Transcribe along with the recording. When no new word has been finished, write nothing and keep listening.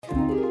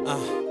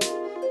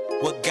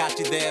What got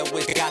you there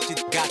with got you?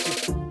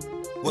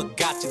 What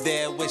got you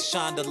there with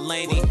Sean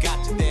Delaney?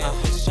 Got you there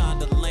with Sean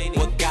Delaney.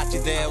 What got you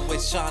there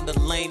with Sean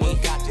Delaney?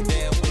 What got you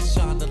there with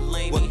Sean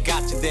Delaney? What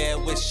got you there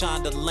with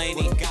Sean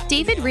Delaney?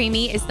 David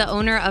Ramey is the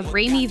owner of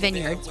Ramey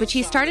Vineyards, which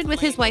he started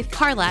with his wife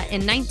Carla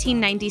in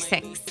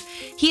 1996.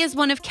 He is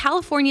one of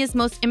California's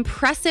most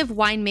impressive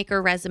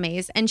winemaker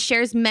resumes and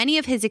shares many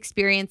of his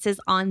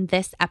experiences on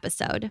this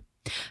episode.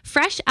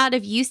 Fresh out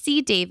of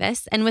UC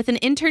Davis and with an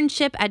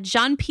internship at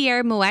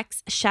Jean-Pierre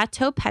Mouet's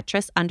Chateau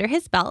Petrus under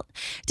his belt,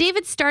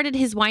 David started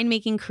his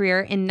winemaking career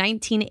in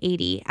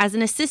 1980 as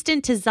an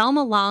assistant to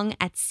Zelma Long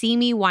at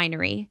Simi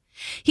Winery.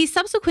 He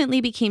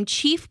subsequently became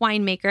chief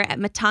winemaker at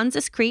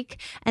Matanzas Creek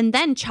and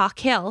then Chalk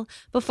Hill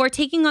before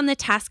taking on the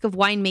task of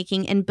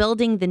winemaking and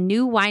building the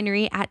new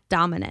winery at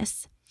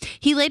Dominus.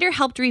 He later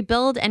helped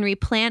rebuild and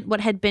replant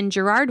what had been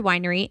Girard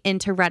Winery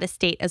into Red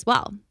Estate as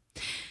well.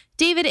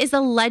 David is a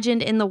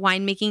legend in the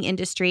winemaking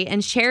industry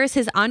and shares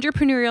his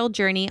entrepreneurial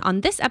journey on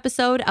this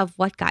episode of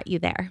What Got You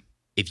There.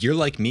 If you're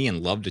like me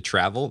and love to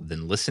travel,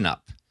 then listen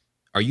up.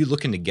 Are you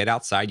looking to get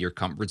outside your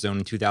comfort zone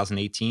in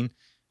 2018?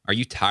 Are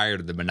you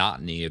tired of the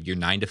monotony of your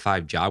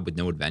 9-to-5 job with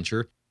no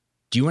adventure?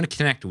 Do you want to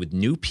connect with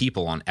new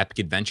people on epic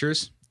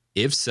adventures?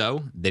 If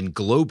so, then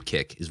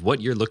GlobeKick is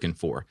what you're looking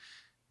for.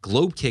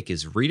 GlobeKick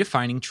is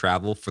redefining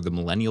travel for the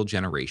millennial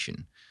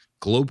generation.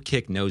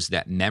 GlobeKick knows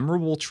that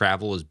memorable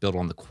travel is built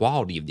on the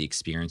quality of the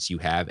experience you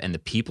have and the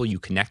people you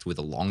connect with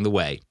along the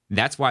way.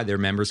 That's why their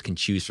members can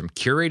choose from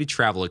curated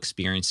travel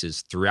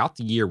experiences throughout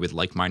the year with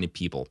like-minded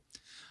people.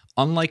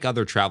 Unlike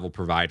other travel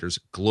providers,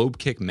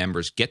 GlobeKick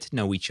members get to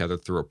know each other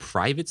through a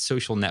private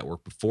social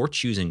network before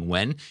choosing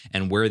when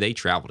and where they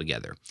travel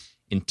together.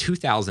 In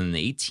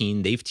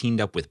 2018, they've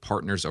teamed up with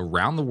partners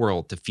around the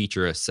world to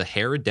feature a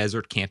Sahara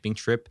Desert camping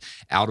trip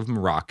out of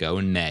Morocco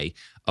in May,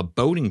 a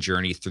boating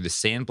journey through the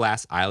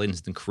Sandblast Islands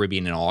in the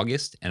Caribbean in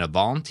August, and a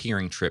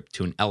volunteering trip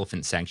to an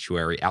elephant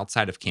sanctuary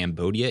outside of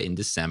Cambodia in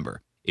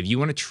December. If you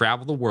want to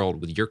travel the world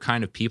with your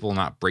kind of people and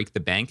not break the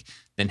bank,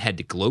 then head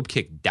to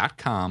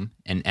globekick.com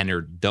and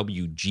enter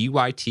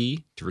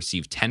WGYT to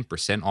receive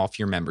 10% off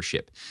your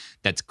membership.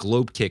 That's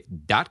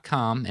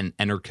globekick.com and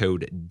enter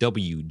code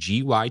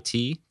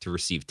WGYT to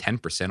receive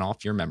 10%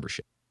 off your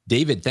membership.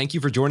 David, thank you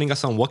for joining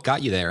us on What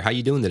Got You There. How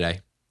you doing today?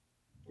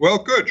 Well,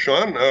 good,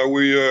 Sean.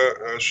 We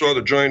saw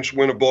the Giants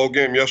win a ball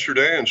game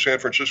yesterday in San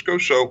Francisco,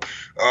 so,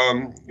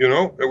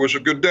 it was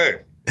a good day.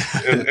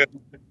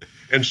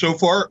 And so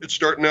far, it's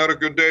starting out a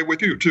good day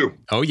with you, too.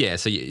 Oh, yeah.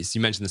 So you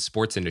mentioned the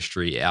sports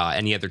industry.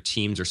 Any other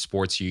teams or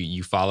sports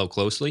you follow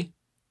closely?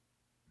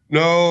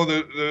 No,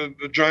 the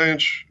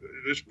Giants,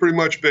 it's pretty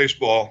much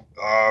baseball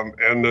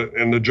and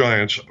the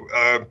Giants.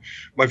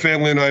 My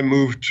family and I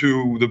moved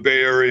to the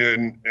Bay Area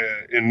in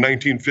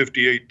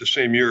 1958, the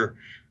same year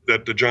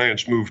that the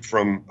Giants moved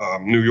from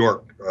New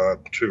York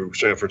to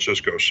San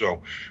Francisco.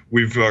 So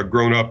we've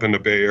grown up in the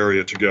Bay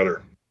Area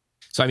together.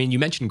 So, you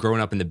mentioned growing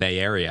up in the Bay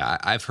Area.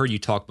 I've heard you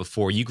talk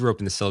before. You grew up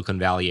in the Silicon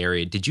Valley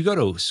area. Did you go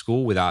to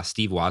school with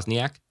Steve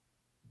Wozniak?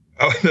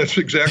 Oh, that's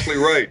exactly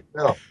right.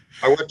 Yeah.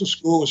 I went to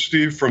school with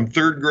Steve from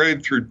 3rd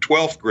grade through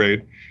 12th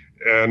grade.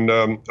 And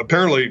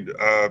apparently,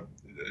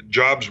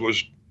 Jobs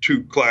was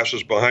 2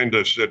 classes behind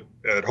us at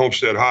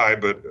Homestead High,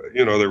 but,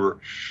 there were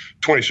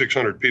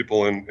 2,600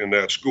 people in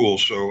that school.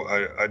 So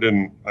I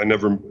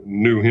never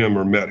knew him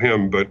or met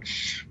him, but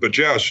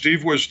yeah,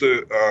 Steve was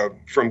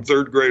from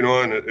 3rd grade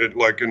on,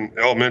 like in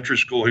elementary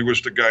school, he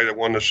was the guy that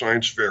won the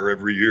science fair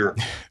every year.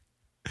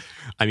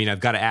 I've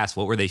got to ask,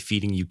 what were they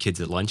feeding you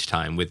kids at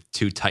lunchtime with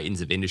 2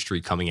 titans of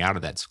industry coming out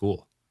of that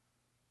school?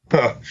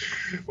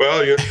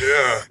 Well,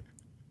 yeah.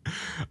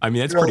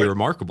 That's pretty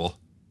remarkable.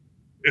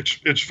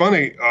 It's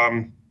funny.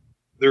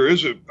 There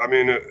is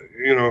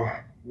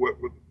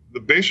the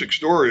basic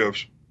story of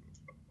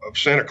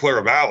Santa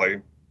Clara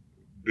Valley,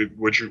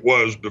 which it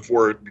was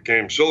before it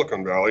became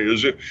Silicon Valley,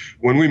 is it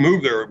when we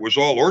moved there, it was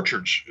all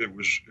orchards. It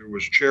was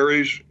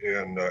cherries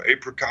and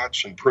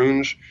apricots and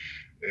prunes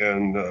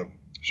and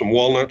some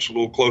walnuts a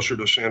little closer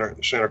to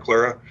Santa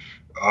Clara.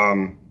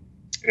 I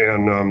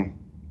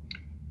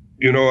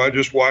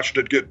just watched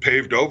it get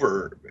paved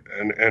over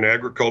and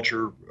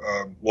agriculture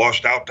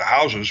lost out to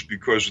houses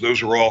because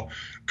those are all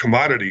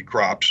commodity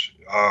crops.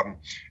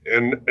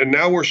 And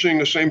now we're seeing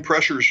the same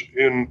pressures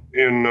in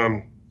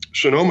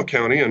Sonoma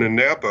County and in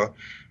Napa,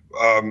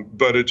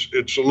 but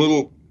it's a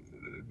little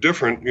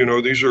different.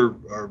 These are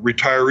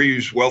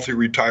retirees, wealthy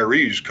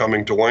retirees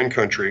coming to wine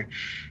country,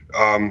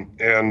 and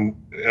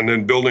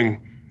then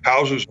building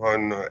houses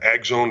on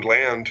ag-zoned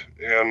land.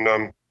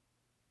 And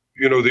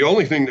the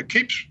only thing that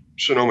keeps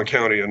Sonoma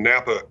County and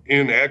Napa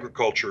in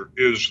agriculture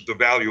is the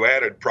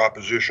value-added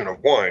proposition of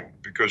wine,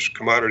 because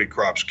commodity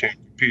crops can't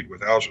compete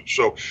with houses.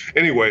 So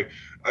anyway,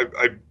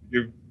 I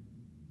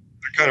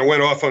kind of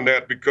went off on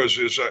that because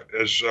as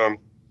you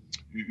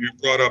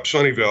brought up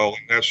Sunnyvale,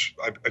 and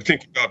I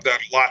think about that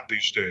a lot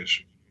these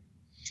days.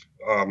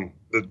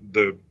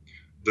 The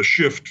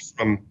shift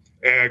from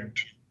ag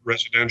to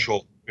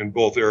residential in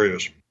both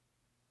areas.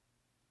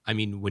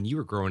 When you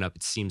were growing up,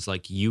 it seems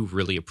like you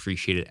really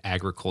appreciated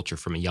agriculture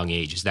from a young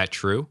age. Is that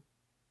true?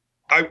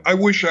 I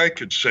wish I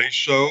could say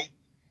so,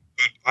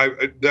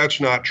 but that's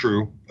not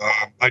true.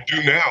 I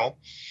do now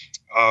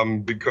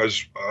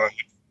because it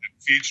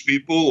feeds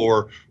people,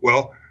 or,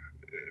 well,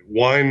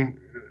 wine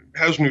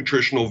has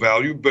nutritional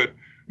value, but,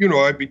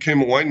 I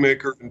became a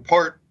winemaker in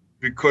part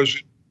because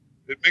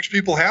it makes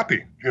people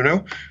happy,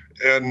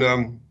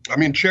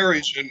 And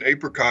cherries and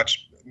apricots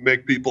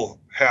make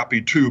people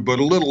happy too, but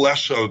a little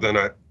less so than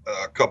a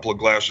couple of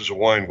glasses of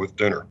wine with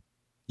dinner.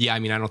 Yeah, I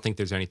don't think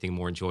there's anything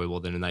more enjoyable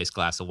than a nice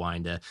glass of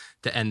wine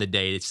to end the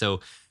day. So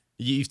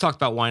you've talked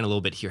about wine a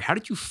little bit here. How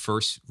did you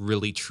first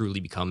really, truly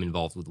become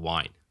involved with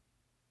wine?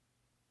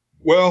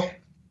 Well,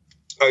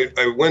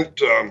 I went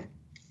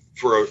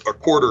for a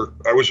quarter.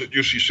 I was at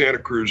UC Santa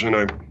Cruz, and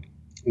I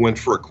went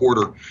for a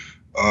quarter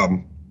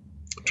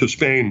to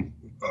Spain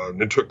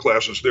and took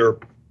classes there.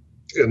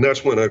 And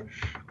that's when I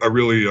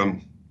really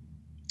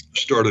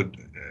started,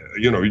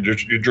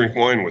 you drink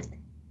wine with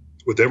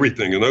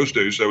everything. In those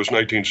days, that was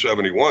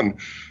 1971.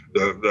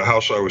 The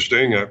house I was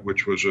staying at,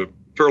 which was a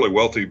fairly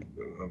wealthy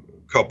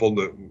couple,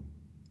 a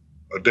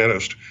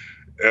dentist,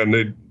 and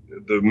the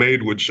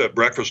maid would set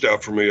breakfast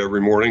out for me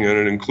every morning, and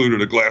it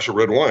included a glass of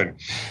red wine.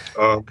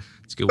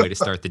 It's a good way to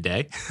start the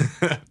day.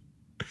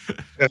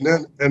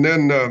 and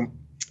then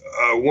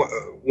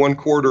one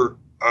quarter,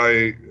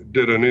 I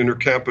did an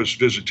intercampus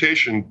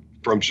visitation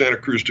from Santa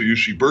Cruz to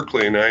UC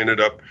Berkeley, and I ended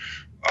up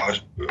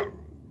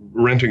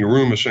renting a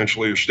room,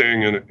 essentially,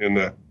 staying in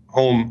the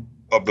home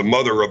of the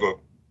mother of a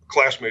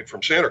classmate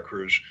from Santa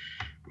Cruz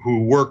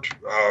who worked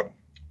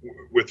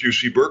with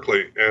UC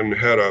Berkeley and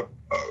had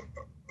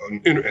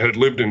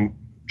lived in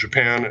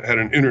Japan, had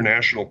an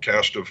international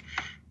cast of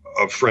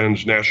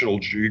friends, National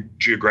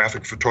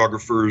Geographic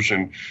photographers,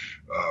 and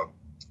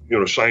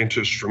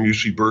scientists from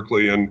UC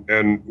Berkeley,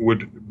 and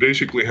would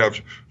basically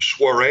have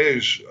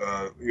soirees,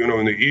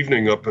 in the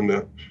evening up in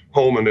the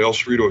home in the El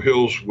Cerrito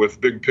Hills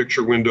with big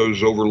picture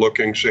windows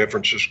overlooking San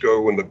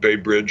Francisco and the Bay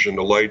Bridge and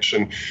the lights,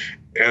 and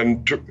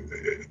to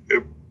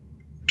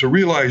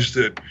realize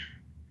that,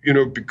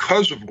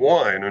 because of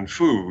wine and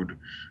food,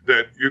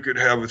 that you could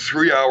have a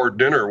 3-hour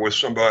dinner with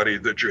somebody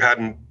that you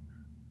hadn't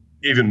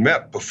even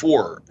met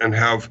before and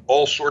have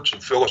all sorts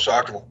of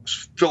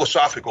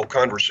philosophical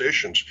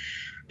conversations.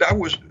 That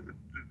was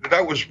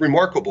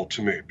remarkable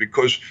to me,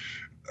 because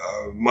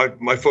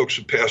my folks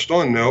have passed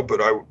on now, but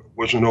I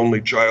was an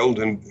only child,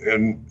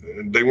 and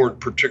they weren't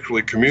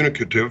particularly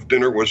communicative.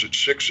 Dinner was at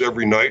 6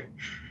 every night,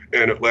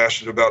 and it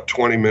lasted about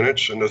 20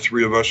 minutes, and the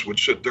three of us would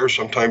sit there.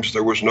 Sometimes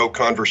there was no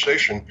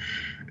conversation.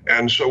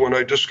 And so when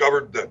I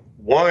discovered that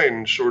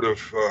wine sort of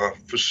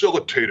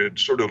facilitated,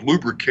 sort of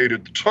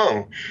lubricated the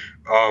tongue,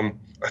 I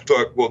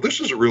thought, well, this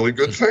is a really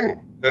good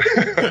thing.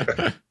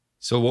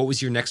 So what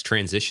was your next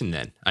transition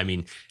then?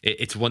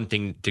 It's one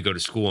thing to go to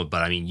school,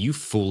 but you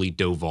fully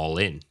dove all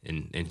in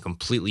and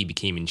completely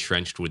became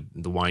entrenched with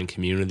the wine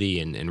community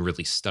and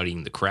really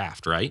studying the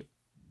craft, right?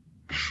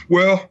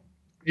 Well,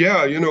 yeah,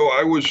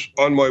 I was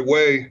on my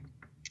way.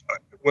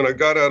 When I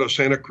got out of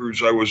Santa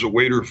Cruz, I was a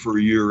waiter for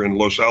a year in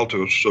Los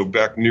Altos, so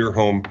back near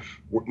home,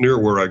 near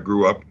where I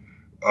grew up,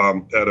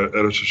 at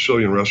a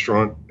Sicilian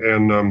restaurant.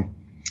 And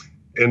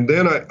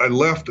then I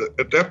left.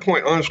 At that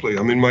point, honestly,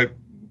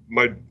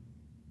 my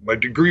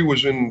degree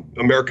was in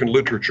American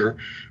literature,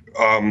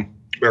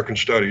 American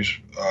studies,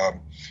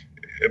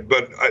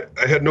 but I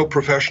had no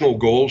professional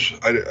goals.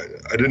 I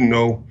didn't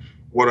know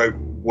what I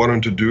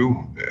wanted to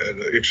do,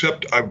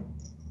 except I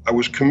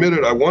was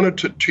committed. I wanted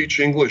to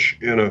teach English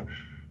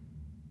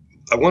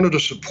I wanted to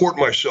support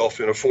myself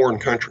in a foreign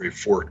country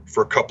for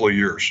a couple of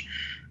years.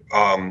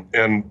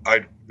 And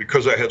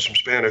because I had some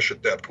Spanish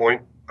at that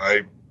point,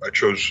 I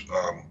chose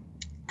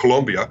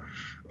Colombia.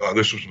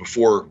 This was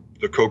before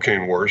the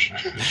cocaine wars,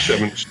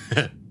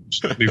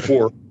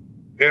 1974.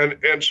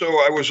 And so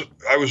I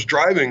was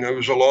driving. It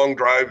was a long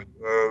drive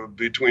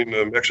between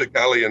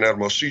Mexicali and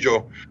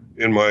Hermosillo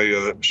in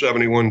my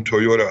 71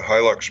 Toyota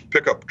Hilux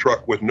pickup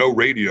truck with no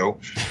radio.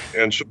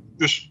 And so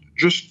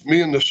just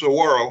me and the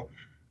Saguaro.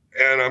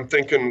 And I'm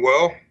thinking,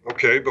 well,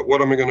 okay, but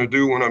what am I going to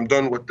do when I'm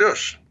done with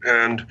this?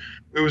 And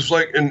it was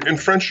like, in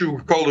French, you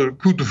call it a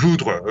coup de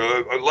foudre,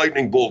 a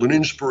lightning bolt, an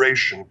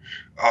inspiration.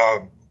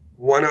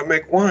 Why not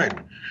make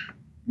wine?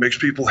 Makes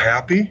people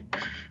happy.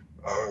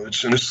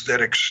 It's an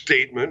aesthetic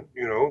statement,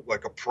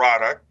 like a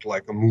product,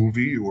 like a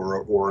movie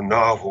or a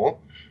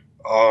novel.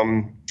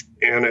 And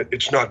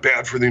it's not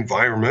bad for the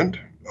environment.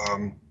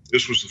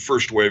 This was the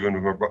first wave of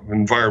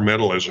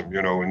environmentalism,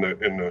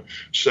 in the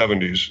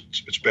 70s.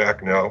 It's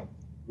back now,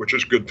 which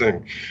is a good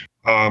thing.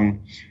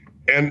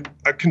 And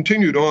I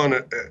continued on,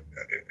 and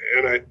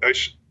I'd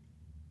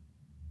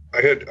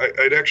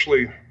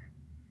actually,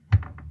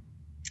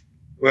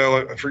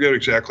 well, I forget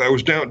exactly. I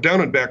was down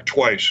and back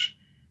twice,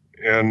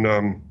 and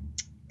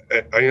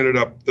I ended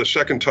up, the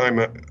second time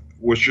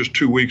was just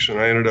 2 weeks, and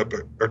I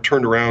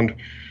turned around,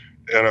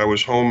 and I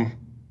was home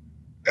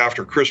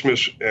after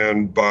Christmas,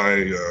 and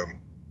by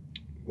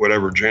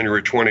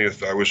January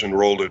 20th, I was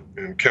enrolled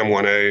in Chem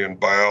 1A and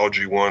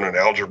Biology 1 and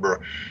Algebra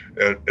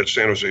at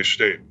San Jose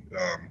State.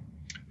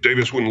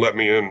 Davis wouldn't let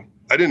me in.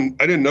 I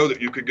didn't know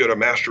that you could get a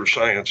Master of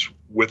Science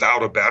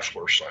without a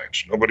Bachelor of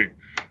Science. Nobody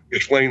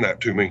explained that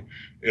to me.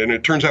 And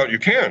it turns out you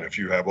can if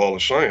you have all the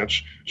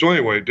science. So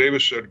anyway,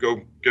 Davis said,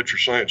 go get your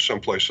science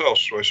someplace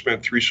else. So I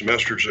spent 3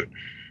 semesters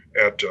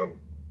at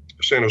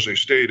San Jose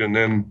State and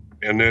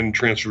then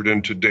transferred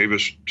into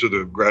Davis to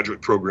the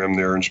graduate program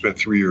there and spent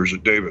 3 years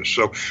at Davis.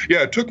 So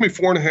yeah, it took me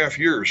 4.5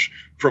 years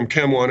from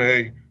Chem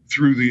 1A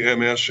through the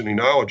MS in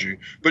enology.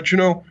 But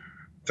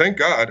thank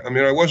God. I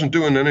mean, I wasn't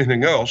doing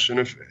anything else. And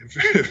if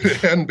it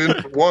hadn't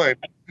been for wine,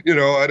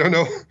 I don't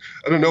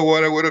know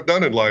what I would have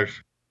done in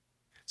life.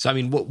 So, I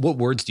mean, what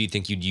words do you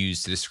think you'd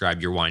use to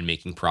describe your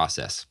winemaking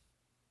process?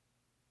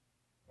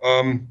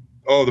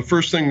 The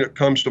first thing that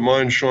comes to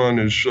mind, Sean,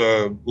 is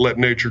let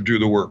nature do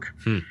the work.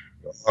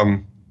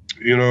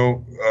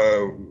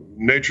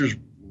 Nature's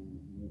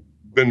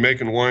been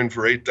making wine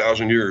for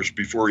 8,000 years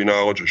before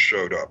enologists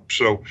showed up.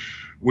 So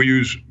we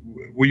use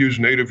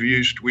native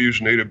yeast, we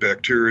use native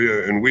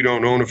bacteria, and we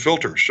don't own a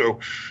filter. So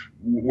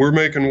we're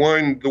making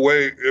wine the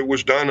way it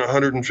was done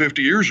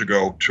 150 years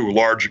ago to a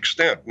large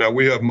extent. Now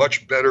we have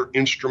much better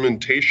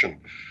instrumentation.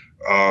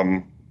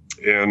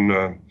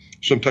 And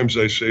sometimes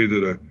I say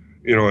that,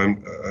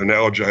 I'm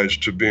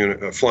analogized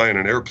to flying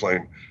an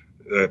airplane,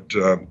 that,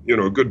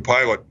 a good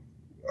pilot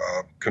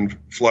can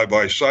fly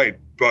by sight,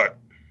 but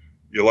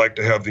you like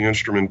to have the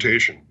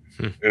instrumentation.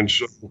 And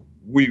so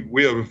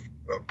we have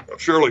a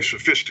fairly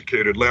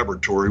sophisticated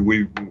laboratory.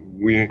 We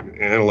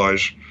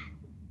analyze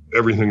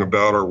everything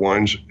about our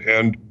wines,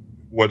 and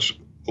what's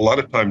a lot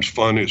of times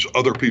fun is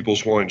other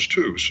people's wines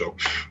too. So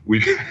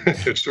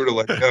it's sort of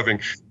like having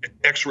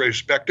X-ray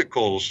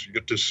spectacles. You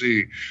get to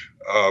see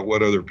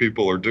what other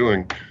people are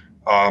doing.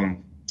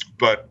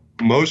 But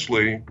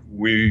mostly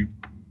we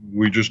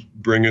just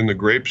bring in the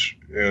grapes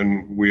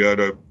and we add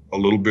a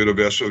little bit of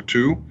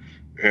SO2,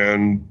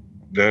 and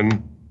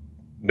then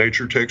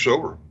nature takes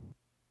over.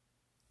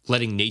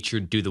 Letting nature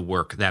do the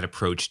work, that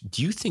approach,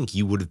 do you think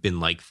you would have been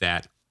like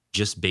that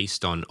just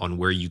based on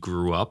where you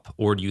grew up,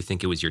 or do you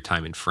think it was your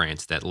time in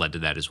France that led to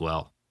that as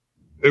well?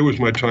 It was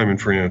my time in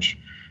France.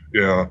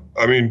 Yeah.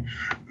 I mean,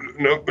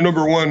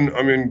 number one,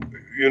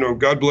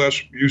 God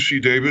bless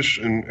UC Davis,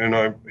 and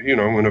I,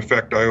 in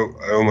effect, I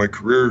owe my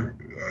career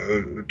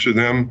to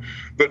them.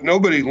 But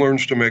nobody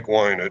learns to make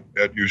wine at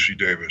UC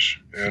Davis.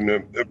 And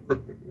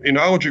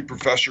enology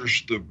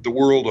professors the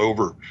world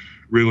over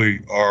really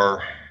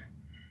are,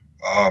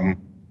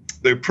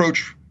 they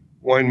approach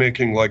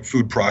winemaking like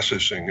food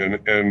processing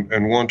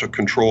and want to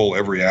control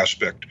every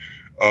aspect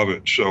of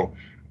it. So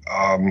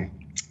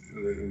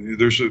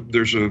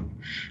there's a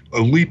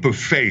leap of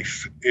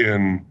faith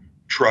in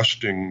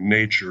trusting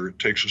nature. It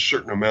takes a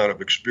certain amount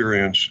of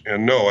experience.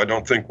 And no, I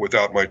don't think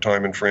without my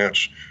time in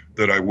France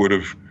that I would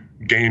have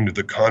gained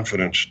the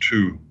confidence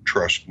to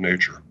trust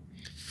nature.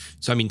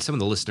 So, some of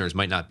the listeners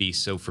might not be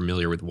so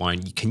familiar with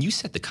wine. Can you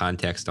set the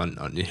context on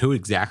who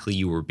exactly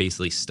you were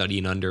basically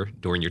studying under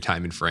during your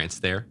time in France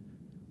there?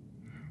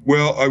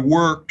 Well, I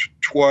worked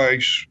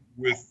twice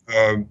with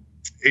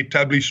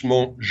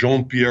Établissement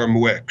Jean-Pierre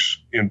Moueix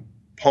in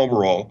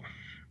Pomerol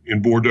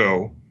in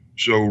Bordeaux.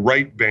 So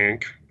right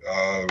bank,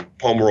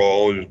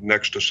 Pomerol is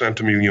next to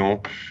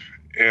Saint-Emilion.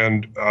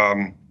 And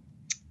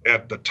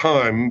at the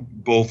time,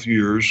 both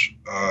years,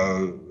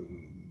 the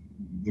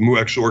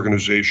Moueix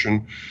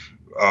organization,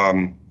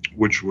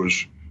 which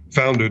was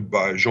founded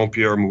by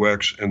Jean-Pierre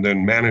Moueix and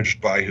then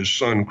managed by his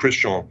son,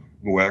 Christian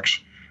Moueix,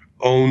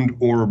 owned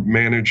or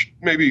managed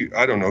maybe,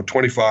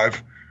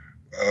 25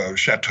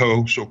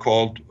 chateaux,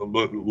 so-called,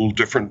 little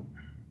different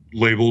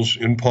labels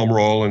in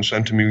Pomerol and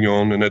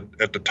Saint-Emilion, and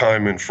at the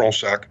time in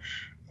Fronsac.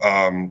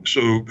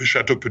 So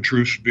Chateau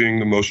Petrus being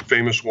the most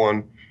famous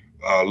one,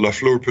 La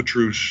Fleur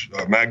Petrus,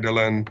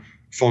 Magdalene,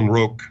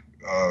 Fonroque,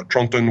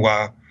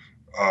 Trentenoy,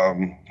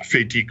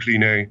 Féty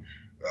Clinet,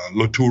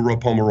 La Tour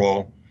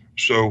Pomerol.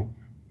 So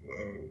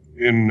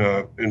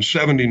in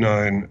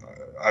 79,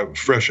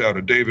 fresh out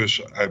of Davis,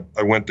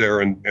 I went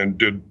there and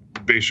did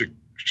basic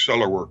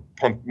cellar work,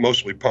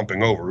 mostly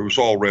pumping over. It was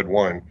all red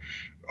wine,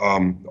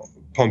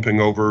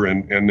 pumping over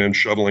and then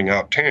shoveling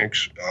out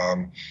tanks.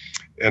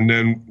 And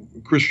then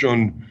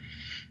Christian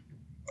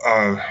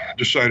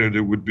decided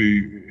it would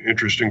be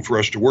interesting for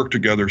us to work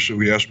together, so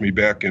he asked me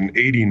back in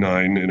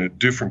 '89 in a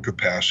different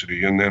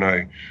capacity. And then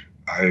I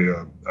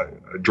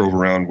drove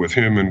around with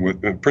him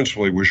and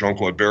principally with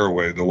Jean-Claude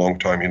Barraway, the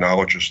longtime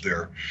enologist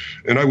there.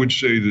 And I would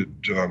say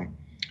that,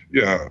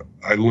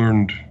 I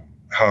learned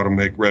how to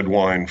make red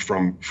wine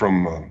from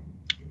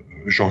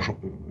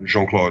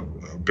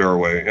Jean-Claude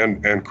Barraway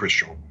and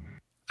Christian.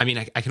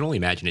 I can only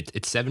imagine it.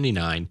 It's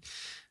 79.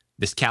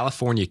 This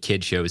California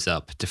kid shows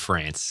up to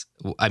France.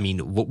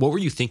 What were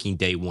you thinking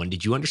day one?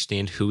 Did you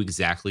understand who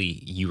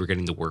exactly you were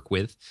getting to work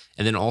with?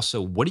 And then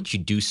also, what did you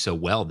do so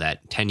well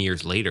that 10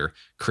 years later,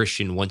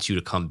 Christian wants you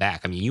to come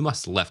back? You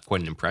must have left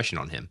quite an impression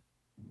on him.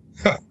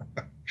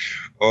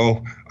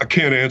 Oh, I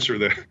can't answer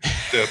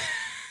that.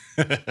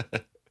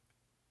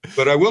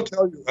 But I will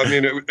tell you,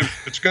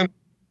 it's kind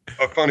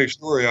of a funny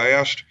story. I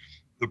asked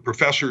the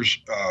professors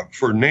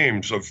for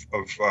names of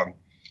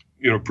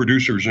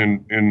producers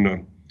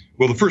in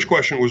Well, the first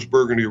question was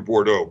Burgundy or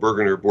Bordeaux,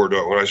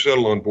 and I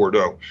settled on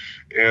Bordeaux.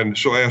 And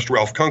so I asked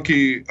Ralph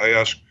Kunke, I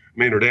asked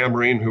Maynard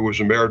Amarine, who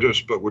was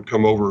emeritus but would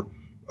come over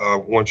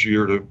once a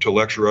year to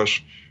lecture us,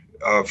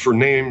 for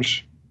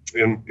names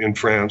in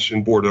France,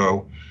 in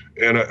Bordeaux.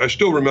 And I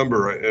still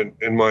remember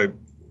in my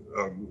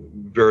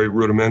very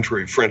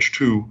rudimentary French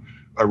 2,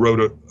 I wrote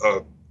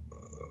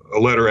a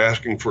letter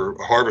asking for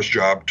a harvest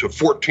job to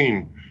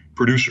 14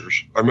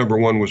 producers. I remember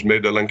one was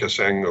Madeleine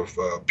Cassang of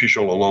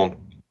Pichon Lalonde.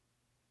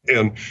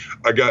 And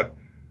I got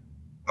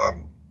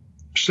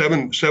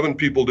seven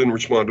people didn't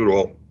respond at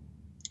all.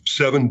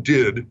 7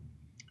 did.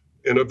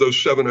 And of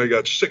those 7, I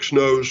got 6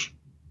 no's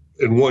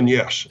and 1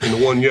 yes. And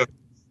the 1 yes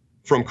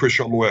from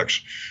Christian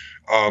Mouex.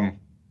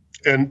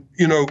 And,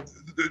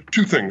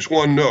 2 things.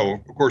 1,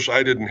 no. Of course,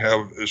 I didn't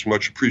have as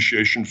much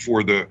appreciation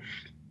for that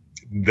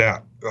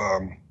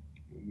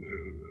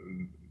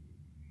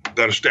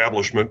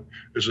establishment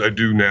as I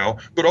do now.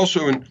 But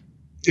also in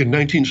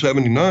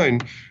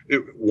 1979,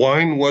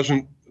 wine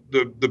wasn't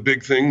the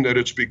big thing that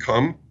it's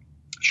become.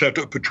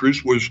 Chateau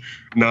Petrus was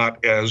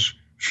not as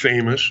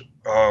famous.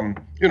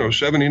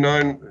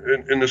 79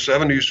 in the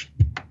 70s,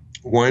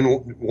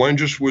 wine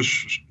just was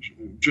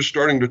just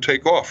starting to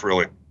take off,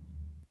 really.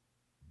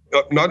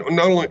 Not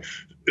only,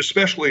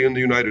 especially in the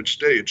United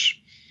States,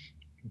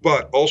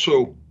 but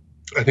also,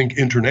 I think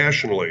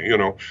internationally.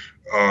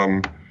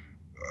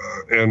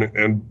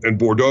 And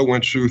Bordeaux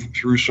went through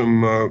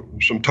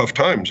some tough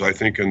times, I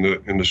think, in the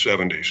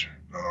 70s,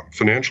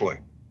 financially.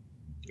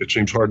 It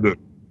seems hard to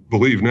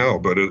believe now,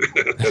 but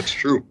that's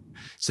true.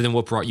 So then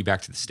what brought you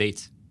back to the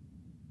States?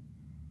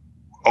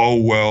 Oh,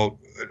 well,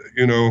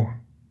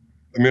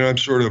 I'm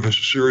sort of a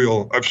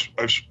serial.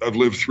 I've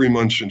lived 3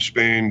 months in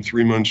Spain,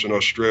 3 months in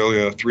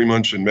Australia, 3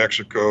 months in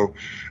Mexico,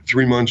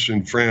 3 months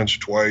in France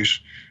twice.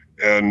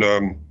 And,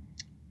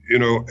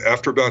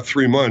 after about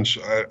 3 months,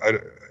 I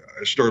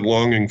started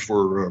longing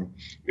for,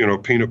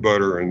 peanut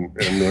butter and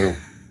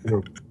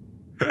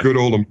good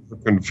old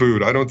American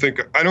food. I don't think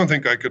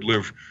I could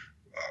live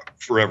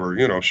forever,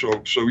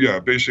 So yeah,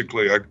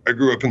 basically, I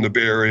grew up in the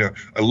Bay Area.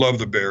 I love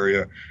the Bay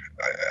Area.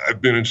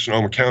 I've been in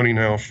Sonoma County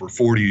now for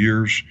 40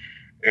 years,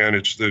 and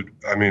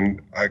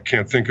I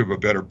can't think of a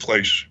better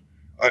place.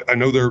 I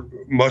know there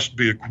must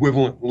be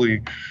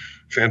equivalently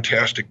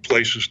fantastic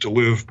places to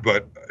live,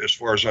 but as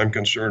far as I'm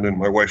concerned, and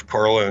my wife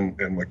Carla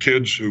and my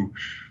kids who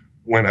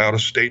went out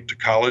of state to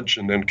college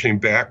and then came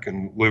back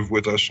and live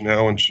with us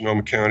now in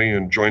Sonoma County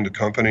and joined the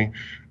company.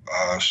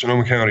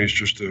 Sonoma County is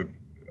just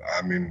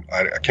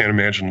I can't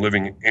imagine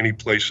living any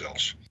place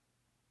else.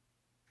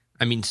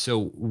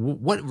 So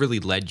what really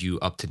led you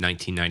up to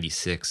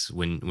 1996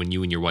 when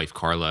you and your wife,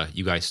 Carla,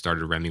 you guys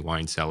started Ramey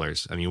Wine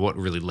Cellars? What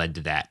really led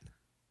to that?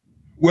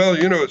 Well,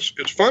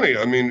 it's funny.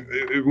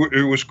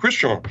 It was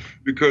Christian,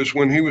 because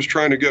when he was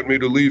trying to get me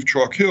to leave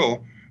Chalk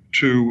Hill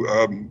to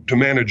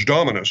manage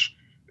Dominus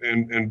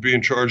and be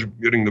in charge of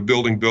getting the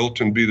building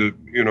built and be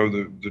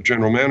the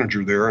general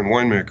manager there and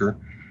winemaker,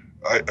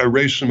 I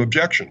raised some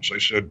objections. I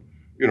said,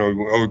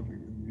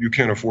 you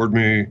can't afford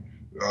me.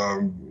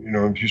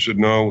 He said,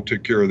 no, we'll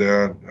take care of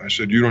that. I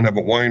said, you don't have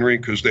a winery,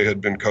 because they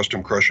had been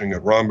custom crushing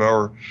at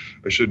Rombauer.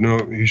 I said, no.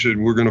 He said,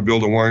 we're going to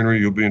build a winery.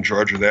 You'll be in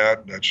charge of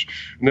that.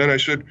 And then I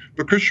said,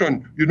 but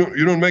Christian, you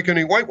don't make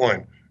any white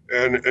wine.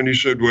 And he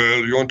said, well,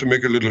 you want to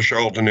make a little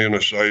Chardonnay on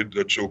the side?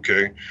 That's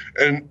okay.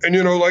 And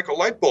like a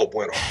light bulb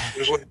went off. It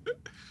was like,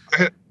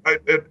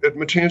 at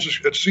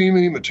Matanzas, at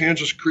Simi,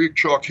 Matanzas Creek,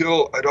 Chalk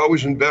Hill, I'd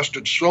always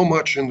invested so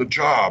much in the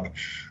job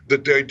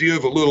that the idea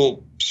of a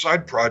little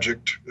side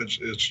project, as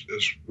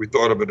we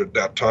thought of it at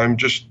that time,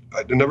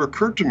 it never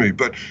occurred to me.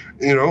 But,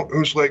 it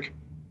was like,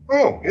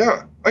 oh,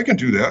 yeah, I can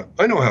do that.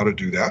 I know how to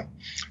do that.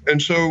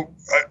 And so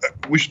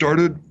we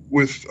started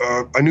with,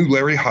 I knew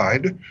Larry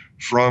Hyde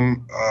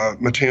from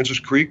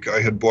Matanzas Creek.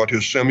 I had bought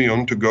his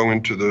Semillon to go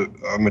into the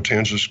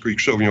Matanzas Creek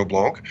Sauvignon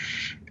Blanc.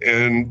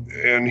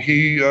 And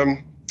he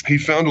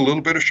found a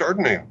little bit of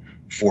Chardonnay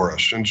for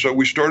us. And so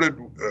we started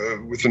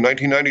with the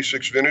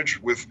 1996 vintage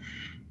with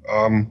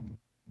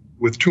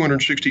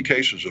 260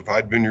 cases of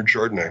Hyde Vineyard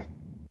Chardonnay.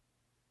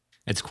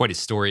 It's quite a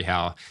story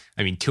how,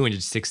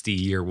 260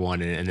 year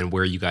one and then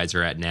where you guys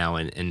are at now.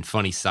 And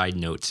funny side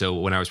note, so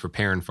when I was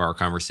preparing for our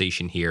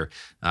conversation here,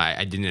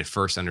 I didn't at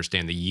first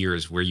understand the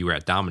years where you were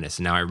at Dominus.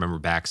 And now I remember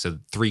back. So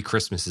 3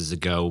 Christmases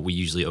ago, we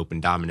usually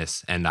opened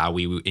Dominus, and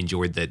we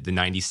enjoyed the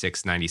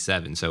 96,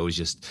 97. So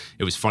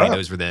it was funny.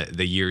 Those were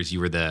the years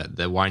you were the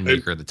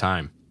winemaker at the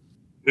time.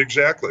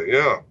 Exactly.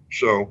 Yeah.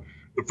 So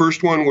the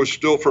first one was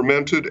still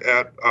fermented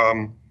at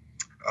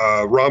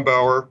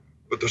Rombauer,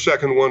 but the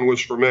second one was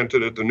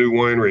fermented at the new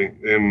winery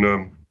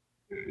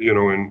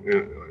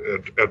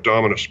at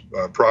Dominus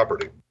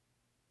property.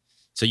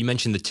 So you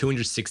mentioned the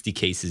 260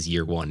 cases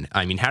year one.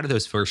 How did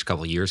those first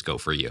couple of years go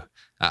for you?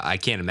 I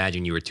can't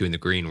imagine you were 2 in the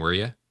green, were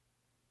you?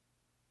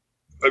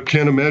 I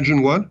can't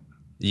imagine what?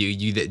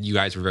 You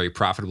guys were very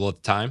profitable at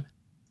the time?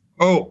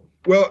 Oh,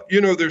 well,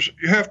 you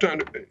have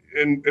to,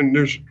 and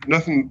there's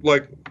nothing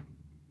like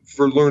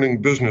for learning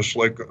business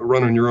like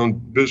running your own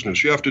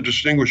business. You have to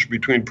distinguish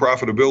between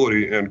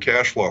profitability and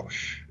cash flow.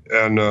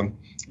 And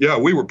yeah,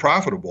 we were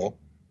profitable.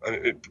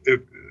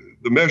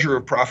 The measure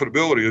of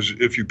profitability is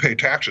if you pay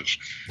taxes,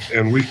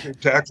 and we pay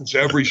taxes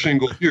every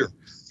single year.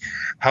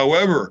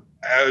 However,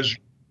 as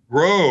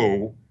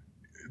grow,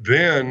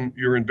 then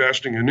you're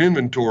investing in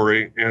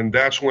inventory, and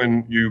that's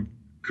when you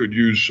could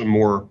use some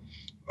more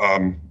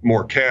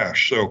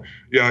cash. So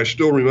yeah, I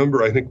still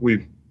remember. I think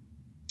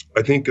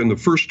in the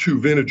first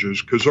two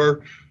vintages, because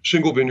our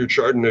single vineyard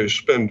Chardonnays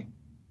spend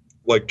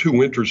like 2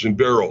 winters in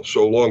barrel,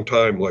 so a long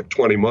time, like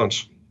 20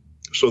 months.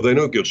 So they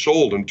don't get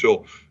sold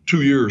until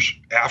 2 years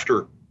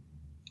after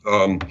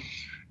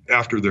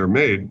they're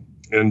made,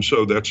 and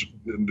so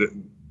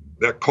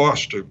that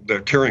cost,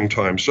 that carrying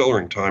time,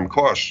 cellaring time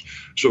costs.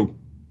 So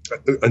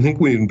I think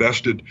we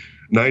invested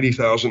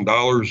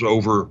 $90,000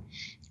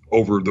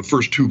 over the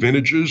first two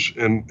vintages,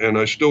 and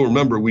I still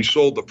remember we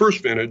sold the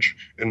first vintage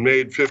and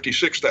made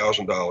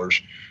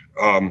 $56,000,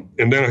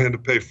 and then I had to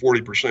pay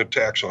 40%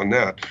 tax on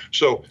that.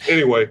 So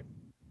anyway,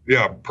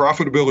 yeah,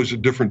 profitability is a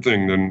different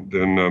thing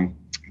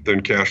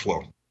than cash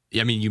flow.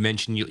 I mean, you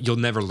mentioned you'll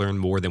never learn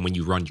more than when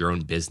you run your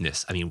own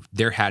business. I mean,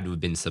 there had to have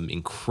been some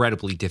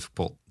incredibly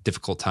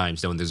difficult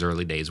times though in those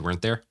early days,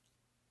 weren't there?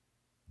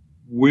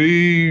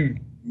 We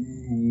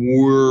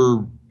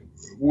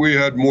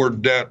had more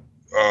debt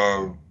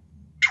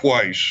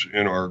twice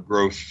in our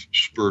growth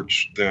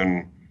spurts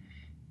than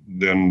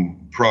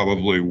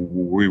probably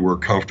we were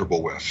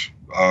comfortable with.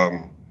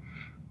 I'm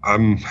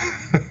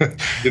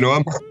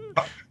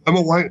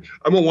a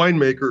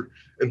winemaker,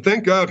 and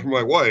thank God for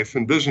my wife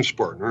and business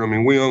partner. I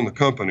mean, we own the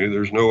company.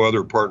 There's no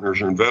other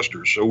partners or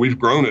investors, so we've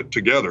grown it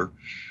together.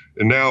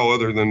 And now,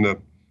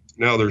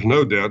 now there's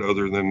no debt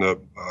other than the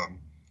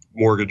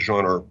mortgage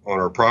on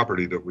our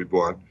property that we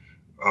bought.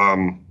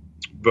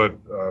 But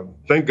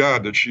thank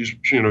God that she's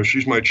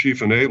my chief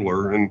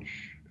enabler, and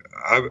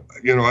I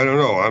don't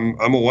know.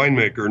 I'm a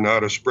winemaker,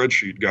 not a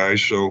spreadsheet guy,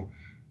 so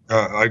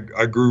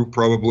I grew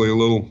probably a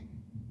little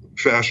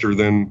faster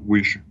than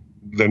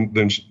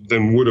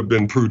would have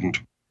been prudent.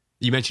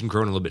 You mentioned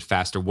growing a little bit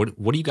faster. What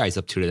are you guys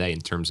up to today in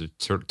terms of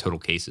total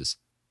cases?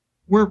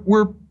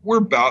 We're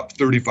about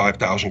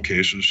 35,000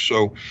 cases,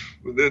 so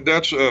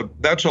that's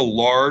a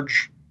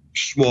large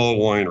small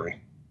winery.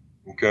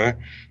 Okay.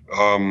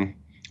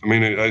 I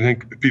mean, I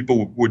think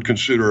people would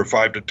consider a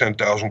 5,000 to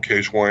 10,000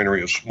 case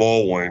winery a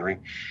small winery.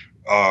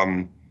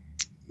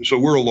 So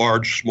we're a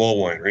large,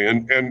 small winery,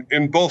 and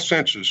in both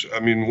senses.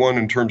 I mean, one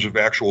in terms of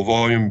actual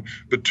volume,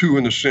 but two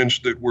in the sense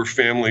that we're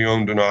family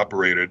owned and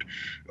operated,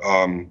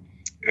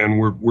 and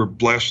we're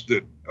blessed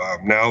that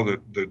now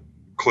that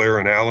Claire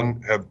and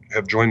Alan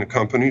have joined the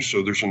company.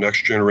 So there's a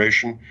next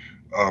generation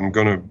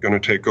going to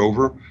take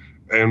over,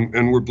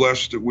 and we're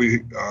blessed that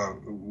we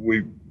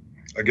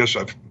I guess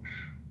I've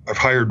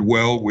hired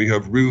well. We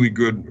have a really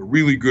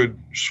good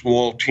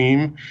small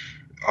team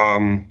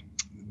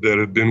that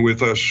have been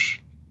with us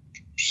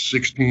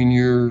 16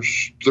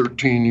 years,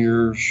 13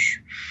 years,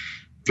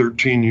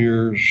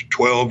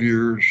 12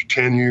 years,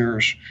 10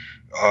 years.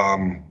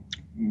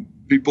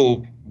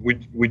 People,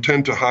 we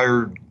tend to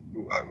hire,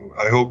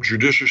 I hope,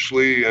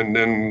 judiciously, and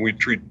then we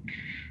treat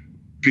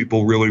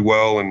people really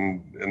well,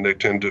 and they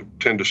tend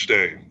to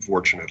stay,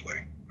 fortunately.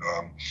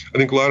 I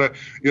think a lot of,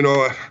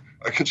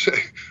 I can say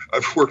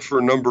I've worked for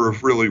a number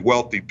of really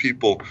wealthy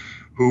people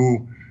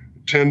who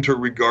tend to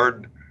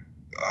regard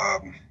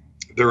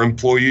their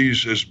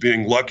employees as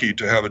being lucky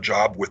to have a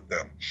job with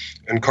them.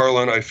 And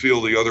Carla and I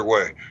feel the other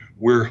way.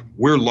 We're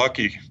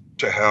lucky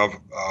to have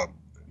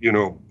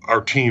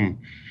our team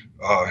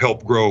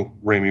help grow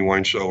Ramey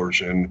Wine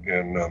Cellars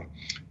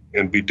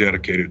and be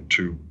dedicated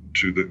to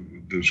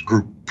this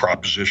group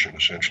proposition,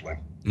 essentially.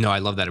 No, I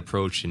love that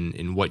approach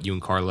and what you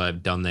and Carla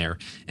have done there.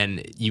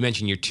 And you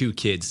mentioned your two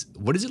kids.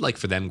 What is it like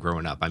for them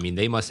growing up? I mean,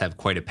 they must have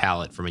quite a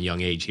palate from a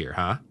young age here,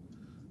 huh?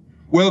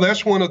 Well,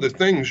 that's one of the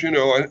things,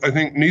 I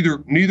think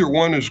neither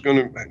one is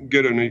going to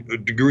get a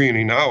degree in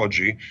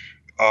enology,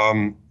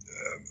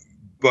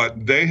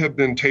 but they have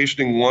been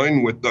tasting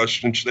wine with us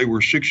since they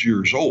were 6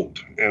 years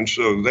old. And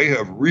so they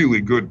have really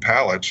good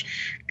palates.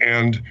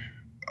 And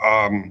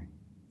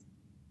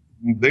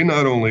they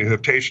not only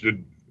have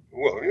tasted,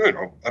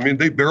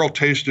 they barrel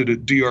tasted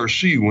at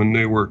DRC when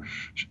they were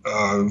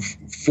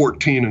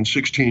 14 and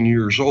 16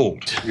 years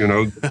old,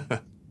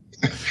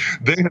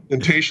 They have been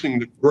tasting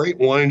the great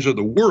wines of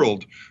the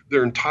world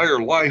their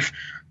entire life,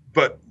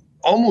 but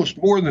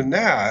almost more than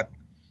that,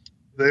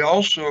 they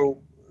also,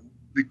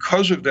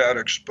 because of that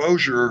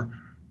exposure,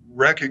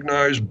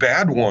 recognize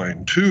bad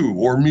wine too,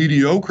 or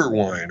mediocre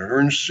wine, or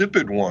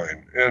insipid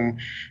wine, and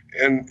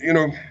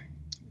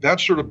that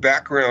sort of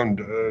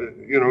background.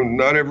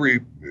 Not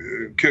every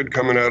kid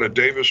coming out of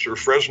Davis or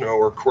Fresno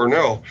or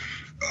Cornell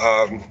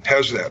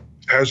has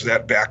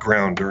that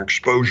background or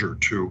exposure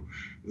to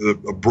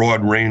a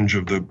broad range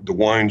of the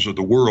wines of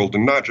the world,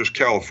 and not just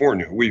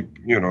California.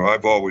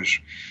 I've always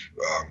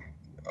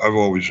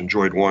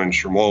enjoyed wines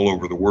from all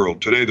over the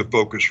world. Today, the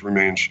focus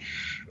remains,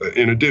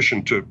 in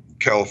addition to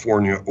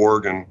California,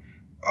 Oregon,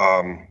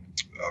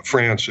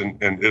 France,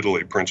 and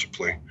Italy,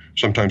 principally.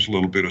 Sometimes a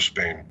little bit of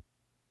Spain.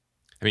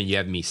 I mean, you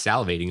have me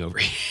salivating over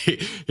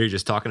here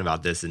just talking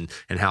about this and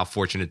how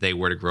fortunate they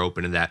were to grow up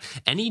into that.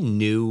 Any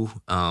new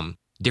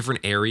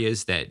different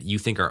areas that you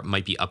think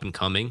might be up and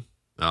coming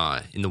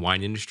in the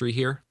wine industry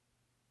here?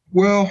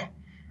 Well,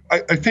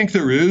 I think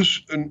there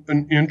is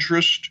an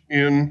interest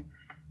in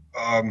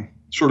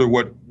sort of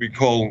what we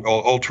call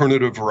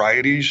alternative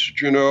varieties.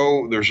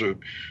 There's a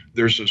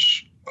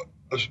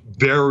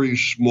very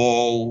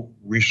small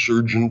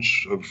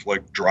resurgence of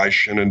like dry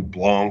Chenin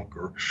Blanc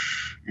or,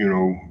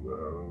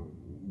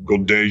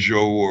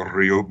 Goldejo or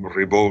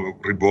Ribolla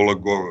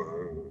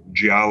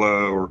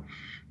Gialla or,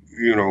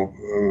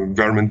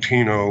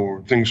 Vermentino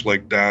or things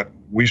like that.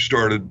 We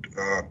started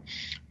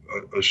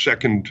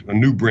a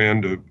new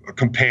brand, a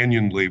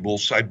companion label,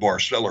 Sidebar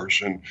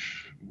Cellars, and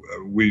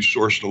we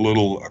sourced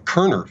a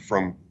Kerner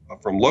from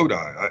Lodi,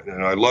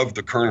 and I love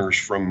the Kerners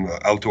from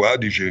Alto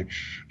Adige,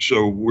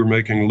 so we're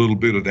making a little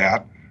bit of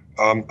that.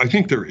 I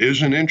think there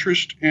is an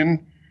interest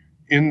in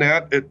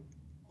that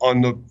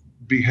on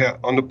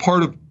the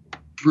part of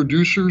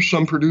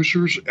some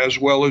producers, as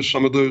well as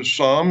some of the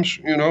SOMs,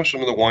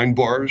 some of the wine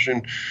bars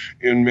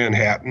in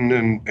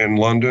Manhattan and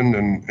London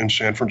and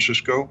San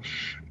Francisco.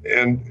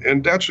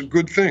 And that's a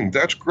good thing.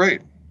 That's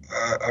great.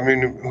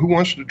 Who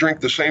wants to drink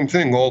the same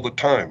thing all the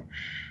time?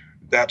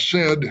 That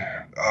said,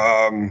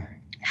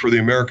 for the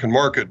American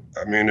market,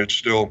 it's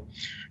still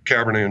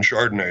Cabernet and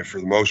Chardonnay for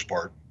the most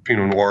part,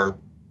 Pinot Noir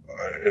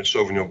and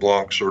Sauvignon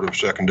Blanc sort of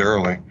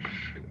secondarily.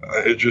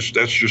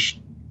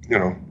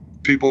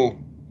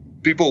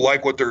 People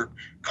like what they're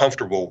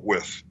comfortable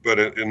with, but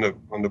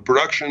on the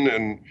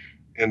production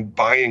and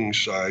buying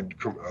side,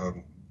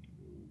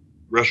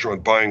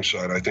 restaurant buying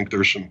side, I think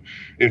there's some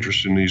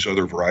interest in these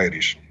other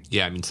varieties.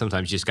 Yeah,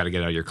 sometimes you just got to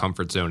get out of your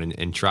comfort zone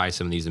and try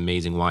some of these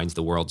amazing wines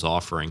the world's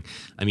offering.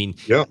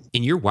 Yeah.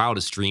 In your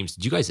wildest dreams,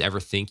 did you guys ever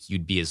think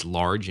you'd be as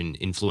large and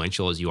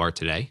influential as you are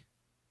today?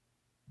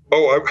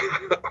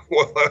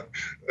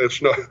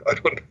 It's not.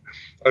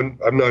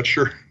 I'm not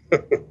sure.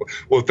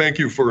 Well, thank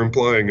you for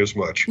implying as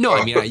much. No,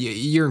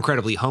 you're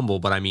incredibly humble,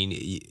 but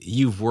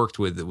you've worked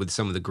with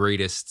some of the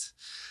greatest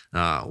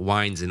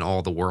wines in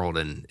all the world,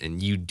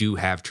 and you do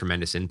have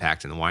tremendous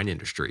impact in the wine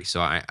industry. So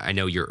I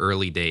know your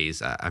early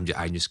days. I'm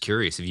just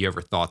curious, have you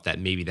ever thought that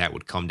maybe that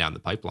would come down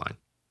the pipeline?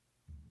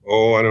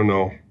 Oh, I don't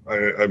know.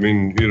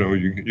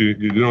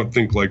 You don't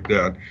think like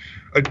that.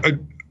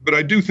 But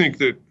I do think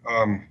that.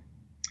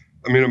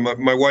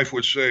 My wife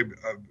would say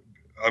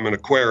I'm an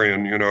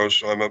Aquarian,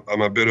 so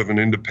I'm a bit of an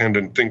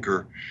independent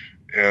thinker,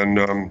 and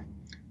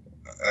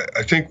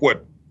I think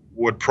what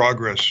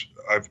progress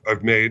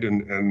I've made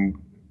and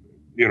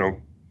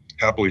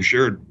happily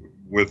shared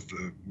with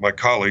my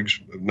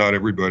colleagues, not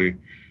everybody.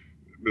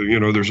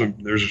 There's a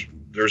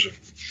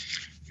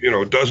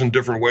dozen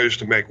different ways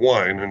to make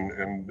wine,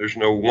 and there's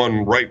no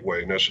one right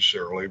way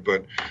necessarily.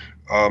 But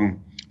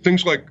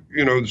things like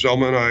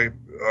Zelma and I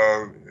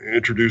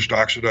introduced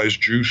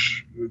oxidized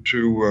juice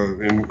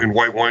in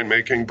white wine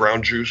making,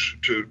 brown juice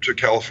to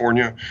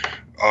California,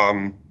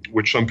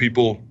 which some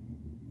people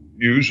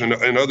use and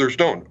others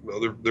don't.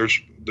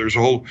 There's a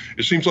whole.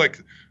 It seems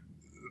like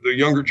the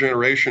younger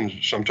generation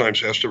sometimes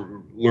has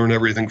to learn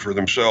everything for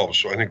themselves.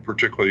 So I think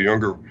particularly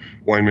younger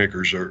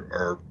winemakers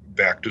are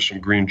back to some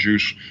green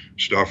juice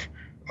stuff.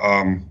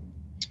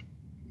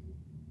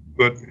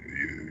 But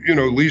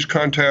lees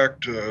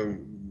contact,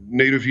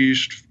 native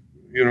yeast,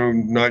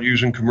 not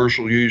using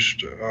commercial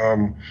yeast.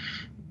 I've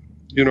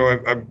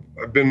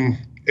been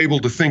able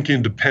to think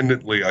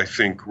independently, I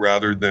think,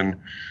 rather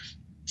than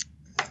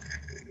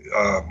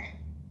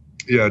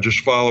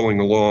just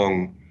following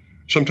along.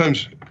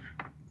 Sometimes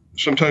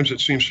it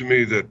seems to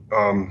me that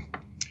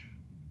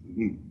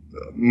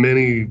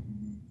many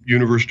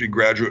university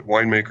graduate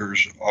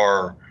winemakers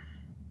are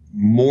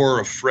more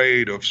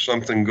afraid of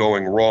something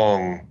going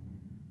wrong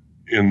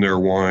in their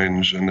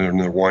wines and in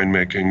their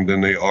winemaking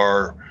than they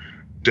are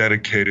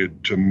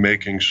dedicated to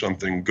making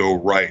something go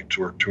right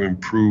or to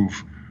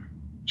improve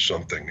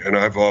something. And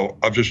I've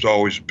just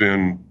always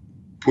been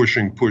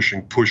pushing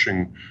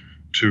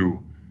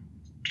to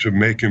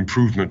make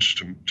improvements,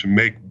 to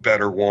make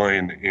better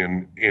wine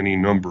in any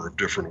number of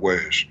different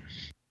ways.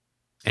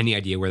 Any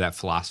idea where that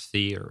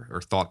philosophy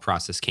or thought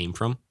process came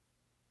from?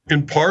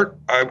 In part,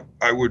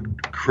 I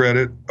would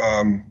credit,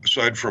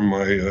 aside from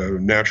my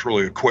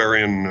naturally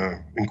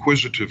Aquarian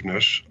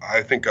inquisitiveness,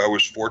 I think I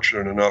was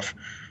fortunate enough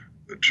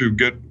to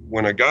get,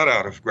 when I got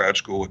out of grad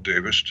school at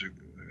Davis,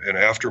 and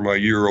after my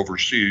year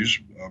overseas,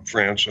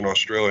 France and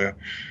Australia,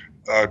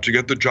 to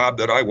get the job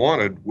that I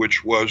wanted,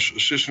 which was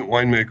assistant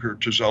winemaker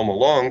to Zelma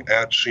Long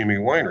at Simi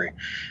Winery.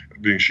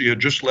 She had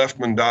just left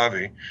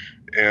Mondavi,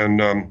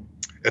 and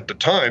at the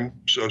time,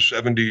 so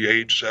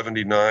 78,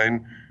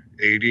 79,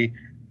 80,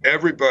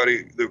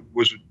 everybody that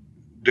was at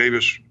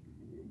Davis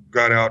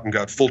got out and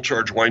got full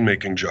charge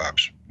winemaking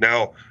jobs.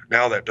 Now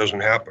that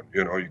doesn't happen.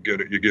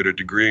 You get a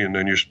degree and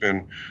then you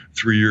spend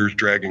 3 years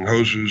dragging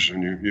hoses,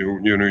 and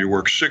you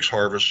work 6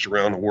 harvests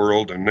around the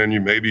world, and then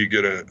you maybe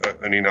get an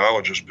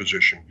enologist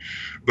position.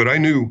 But I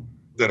knew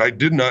that I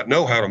did not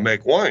know how to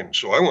make wine.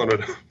 So I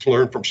wanted to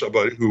learn from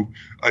somebody who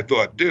I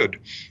thought did.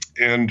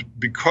 And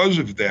because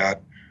of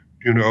that,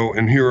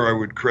 and here I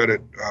would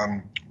credit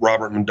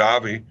Robert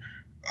Mondavi,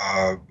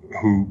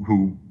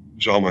 who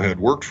Zalma had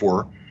worked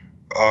for.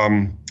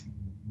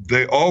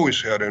 They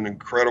always had an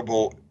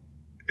incredible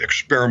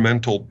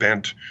experimental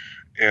bent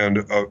and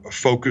a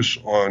focus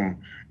on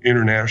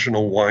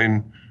international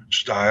wine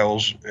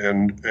styles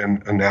and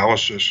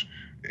analysis.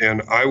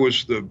 And I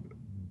was the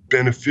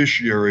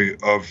beneficiary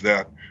of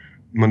that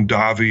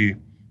Mondavi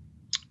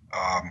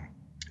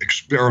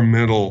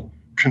experimental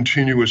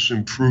continuous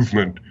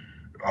improvement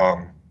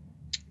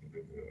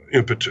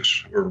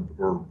impetus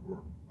or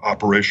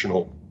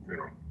operational,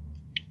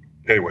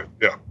 Anyway,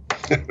 yeah.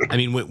 I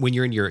mean, when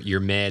you're in your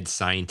mad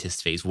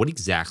scientist phase, what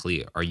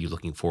exactly are you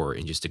looking for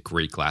in just a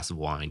great glass of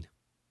wine?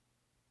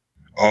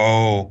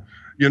 Oh,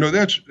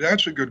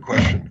 that's a good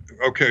question.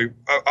 Okay,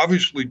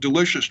 obviously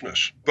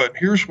deliciousness, but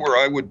here's where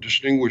I would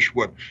distinguish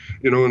what,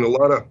 and a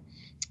lot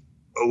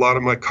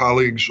of my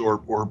colleagues or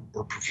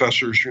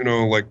professors,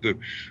 like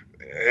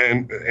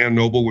Ann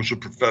Noble was a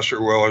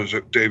professor while I was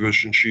at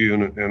Davis, and she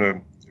and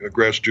a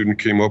grad student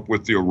came up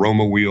with the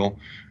aroma wheel,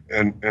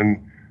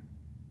 and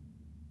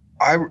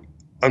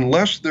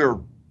unless they're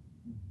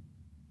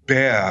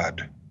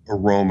bad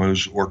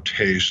aromas or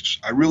tastes,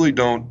 I really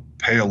don't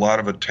pay a lot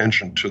of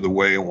attention to the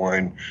way a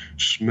wine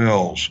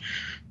smells.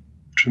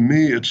 To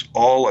me, it's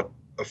all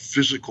a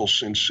physical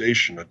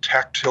sensation, a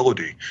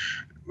tactility.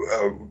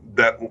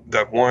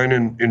 That wine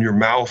in your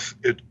mouth,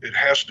 it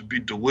has to be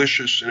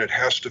delicious and it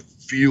has to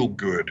feel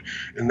good.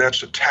 And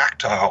that's a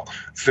tactile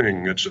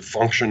thing. It's a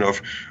function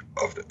of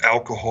the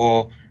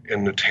alcohol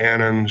and the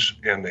tannins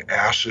and the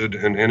acid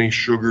and any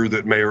sugar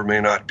that may or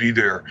may not be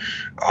there.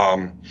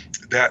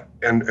 That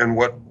and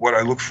what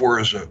I look for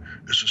is a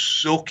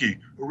silky,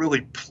 a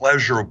really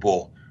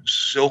pleasurable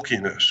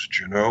silkiness.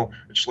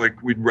 It's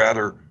like we'd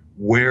rather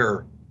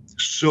wear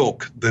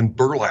silk than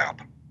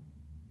burlap,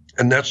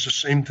 and that's the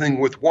same thing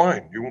with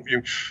wine.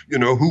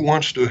 Who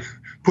wants to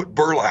put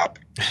burlap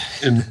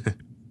in?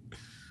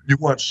 You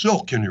want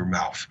silk in your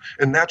mouth,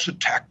 and that's a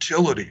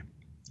tactility.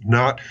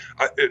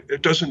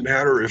 It doesn't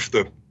matter if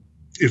it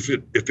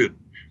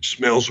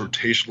smells or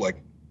tastes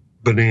like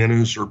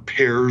bananas or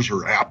pears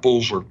or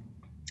apples, or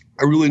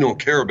I really don't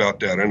care about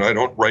that. And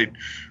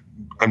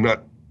I'm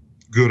not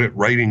good at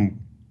writing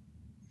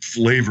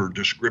flavor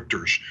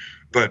descriptors,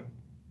 but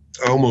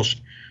I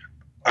almost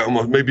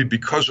maybe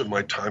because of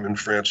my time in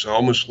France, I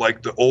almost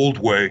like the old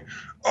way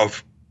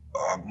of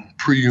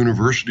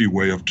pre-university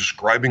way of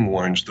describing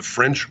wines, the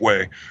French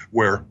way,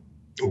 where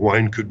a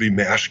wine could be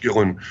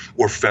masculine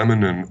or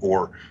feminine,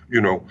 or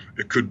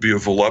it could be a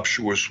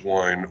voluptuous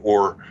wine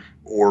or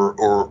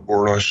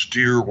an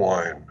austere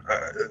wine.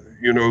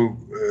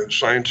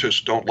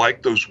 Scientists don't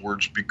like those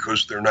words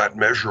because they're not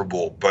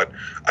measurable, but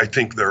I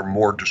think they're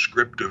more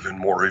descriptive and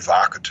more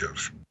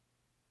evocative.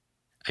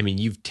 I mean,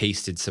 you've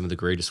tasted some of the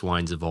greatest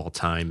wines of all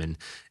time, and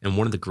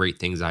one of the great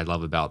things I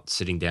love about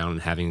sitting down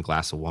and having a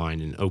glass of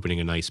wine and opening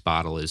a nice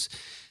bottle is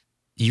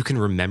you can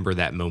remember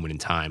that moment in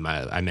time.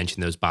 I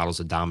mentioned those bottles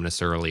of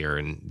Dominus earlier,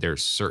 and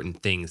there's certain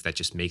things that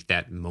just make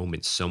that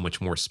moment so much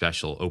more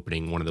special,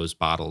 opening one of those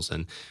bottles.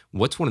 And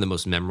what's one of the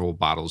most memorable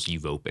bottles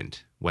you've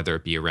opened, whether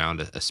it be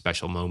around a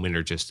special moment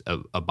or just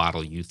a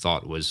bottle you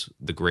thought was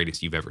the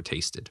greatest you've ever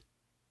tasted?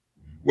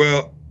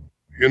 Well,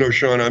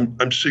 Sean,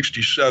 I'm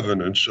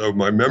 67, and so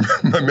my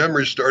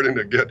memory's starting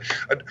to get.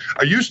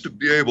 I used to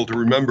be able to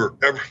remember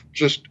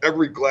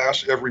every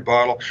glass, every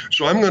bottle.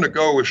 So I'm going to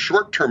go with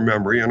short-term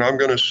memory, and I'm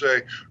going to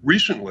say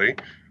recently,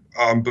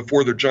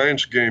 before the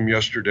Giants game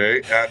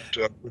yesterday,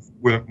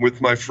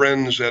 with my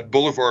friends at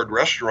Boulevard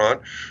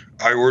Restaurant,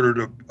 I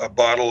ordered a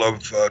bottle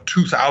of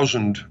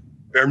 2000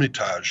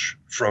 Hermitage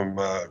from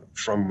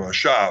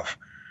Chave,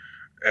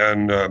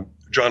 and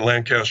John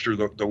Lancaster,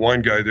 the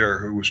wine guy there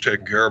who was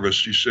taking care of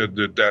us, he said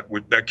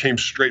that came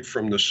straight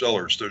from the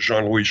cellars. That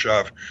Jean-Louis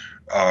Chave,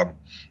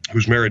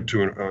 who's married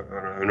to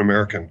an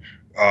American,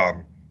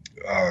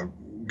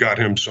 got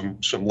him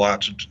some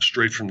lots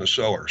straight from the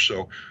cellar.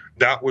 So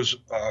that was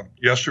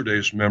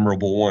yesterday's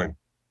memorable wine.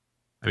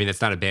 I mean,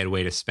 that's not a bad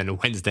way to spend a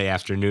Wednesday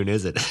afternoon,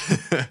 is it?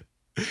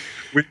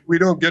 we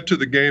don't get to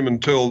the game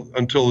until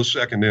the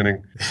second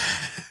inning.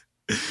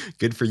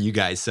 Good for you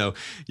guys. So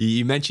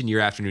you mentioned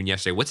your afternoon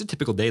yesterday. What's a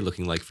typical day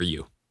looking like for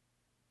you?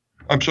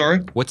 I'm sorry?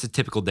 What's a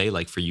typical day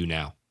like for you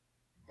now?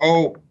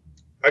 Oh,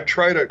 I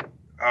try to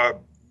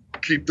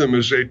keep them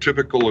as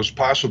atypical as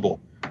possible.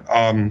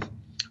 Again,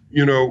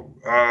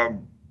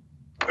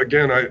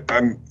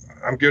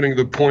 I'm getting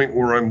to the point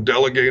where I'm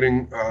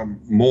delegating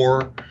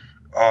more,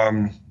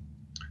 and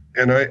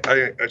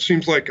it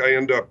seems like I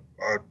end up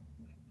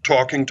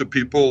talking to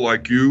people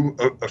like you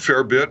a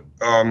fair bit.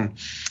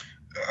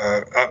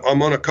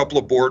 I'm on a couple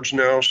of boards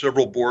now,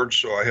 several boards.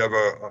 So I have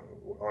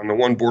on the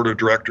one board of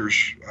directors,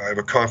 I have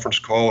a conference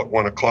call at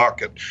 1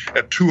 o'clock.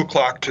 At 2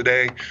 o'clock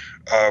today,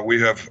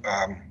 we have,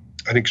 I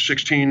think,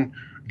 16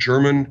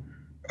 German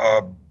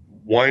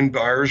wine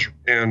buyers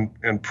and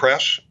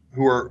press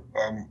who are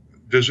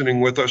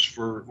visiting with us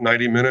for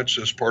 90 minutes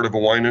as part of a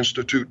Wine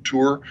Institute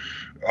tour.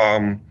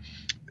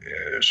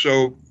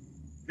 So,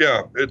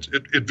 yeah,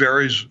 it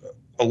varies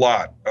a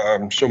lot.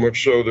 So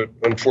much so that,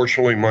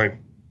 unfortunately,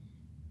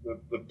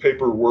 the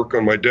paperwork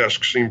on my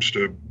desk seems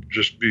to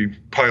just be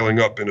piling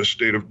up in a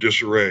state of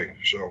disarray.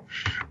 So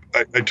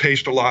I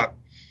taste a lot,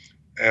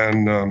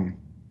 and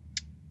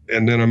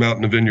then I'm out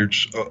in the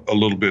vineyards a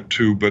little bit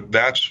too. But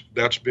that's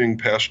being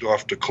passed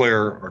off to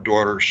Claire, our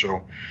daughter.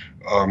 So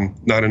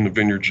not in the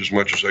vineyards as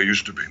much as I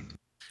used to be.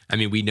 I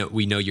mean, we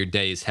know your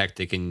day is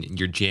hectic and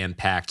you're jam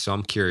packed. So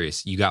I'm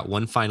curious. You got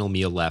one final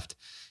meal left.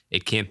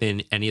 It can't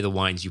be any of the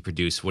wines you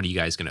produce. What are you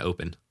guys going to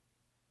open?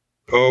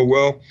 Oh,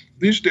 well,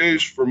 these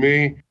days for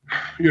me,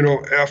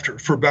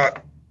 for about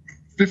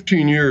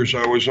 15 years,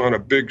 I was on a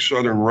big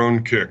Southern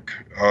Rhone kick.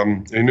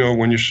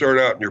 When you start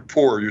out and you're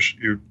poor,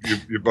 you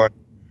buy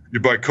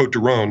Côte de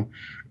Rhone,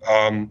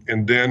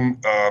 and then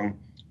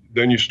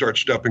you start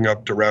stepping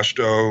up to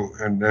Rasteau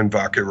and then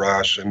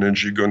Vaqueras and then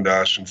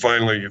Gigondas, and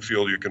finally you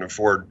feel you can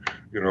afford,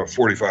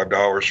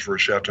 $45 for a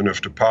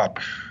Chateauneuf de Pape.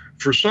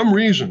 For some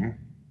reason,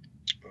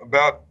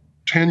 about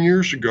 10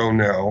 years ago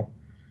now,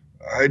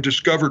 I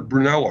discovered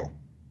Brunello,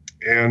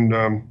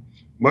 and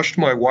much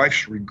to my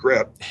wife's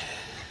regret,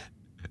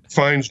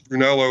 finds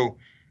Brunello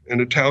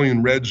and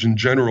Italian reds in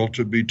general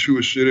to be too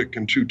acidic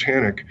and too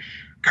tannic.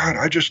 God,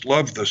 I just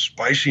love the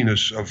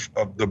spiciness of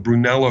the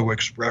Brunello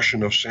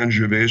expression of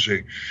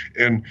Sangiovese.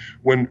 And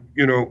when,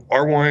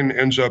 our wine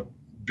ends up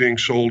being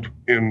sold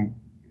in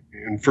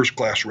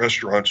first-class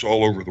restaurants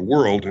all over the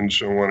world, and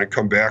so when I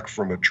come back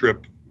from a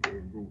trip,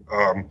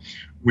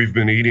 we've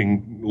been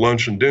eating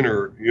lunch and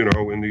dinner,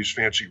 in these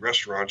fancy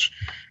restaurants.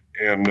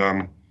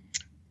 And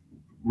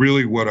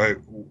really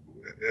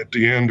at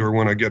the end or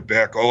when I get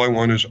back, all I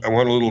want a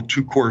little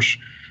 2-course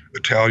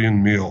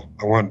Italian meal.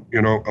 I want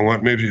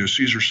maybe a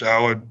Caesar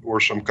salad or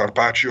some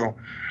carpaccio,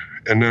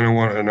 and then I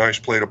want a nice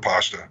plate of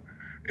pasta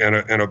and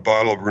a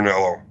bottle of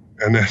Brunello,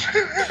 and then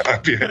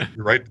I'd be happy,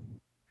 right?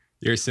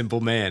 You're a simple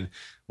man.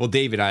 Well,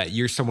 David,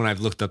 you're someone I've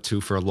looked up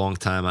to for a long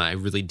time. I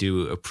really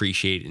do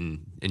appreciate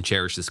and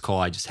cherish this call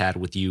I just had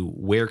with you.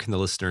 Where can the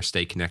listener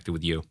stay connected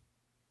with you?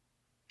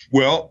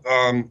 Well,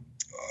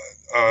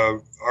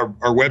 our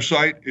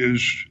website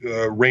is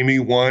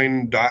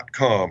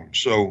rameywine.com.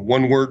 So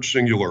one word,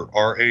 singular,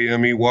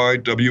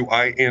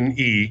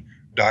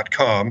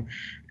 RAMEYWINE.com.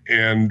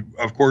 And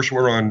of course,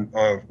 we're on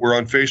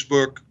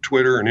Facebook,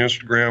 Twitter, and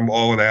Instagram,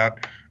 all of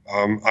that.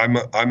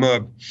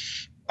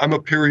 I'm a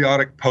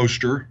periodic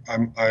poster.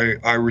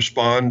 I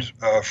respond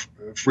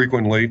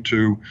frequently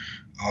to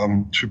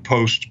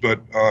posts, but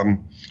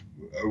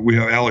we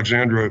have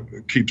Alexandra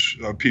keeps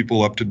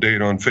people up to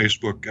date on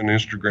Facebook and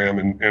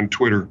Instagram and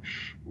Twitter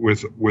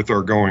with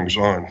our goings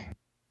on.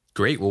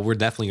 Great. Well, we're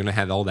definitely going to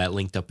have all that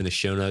linked up in the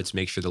show notes.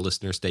 Make sure the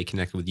listeners stay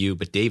connected with you.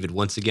 But David,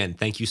 once again,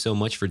 thank you so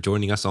much for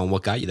joining us on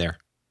What Got You There.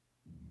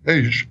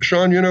 Hey,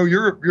 Sean,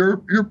 you're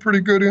a pretty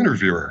good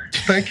interviewer.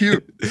 Thank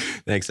you.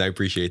 Thanks. I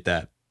appreciate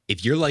that.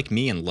 If you're like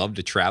me and love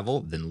to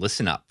travel, then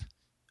listen up.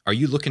 Are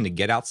you looking to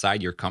get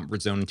outside your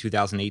comfort zone in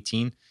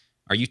 2018?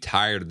 Are you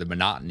tired of the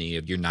monotony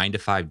of your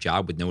 9-to-5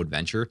 job with no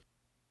adventure?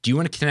 Do you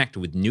want to connect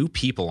with new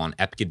people on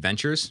epic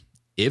adventures?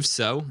 If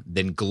so,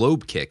 then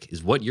GlobeKick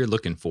is what you're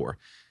looking for.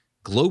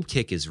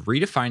 GlobeKick is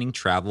redefining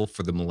travel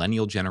for the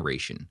millennial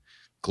generation.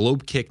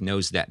 GlobeKick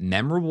knows that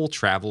memorable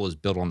travel is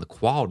built on the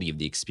quality of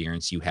the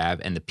experience you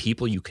have and the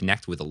people you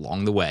connect with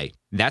along the way.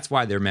 That's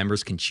why their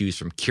members can choose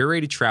from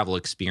curated travel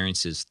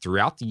experiences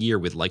throughout the year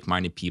with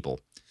like-minded people.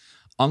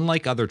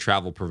 Unlike other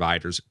travel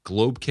providers,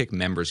 GlobeKick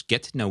members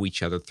get to know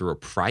each other through a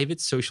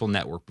private social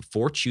network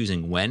before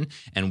choosing when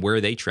and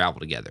where they travel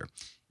together.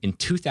 In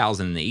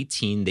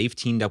 2018, they've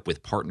teamed up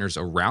with partners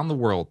around the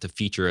world to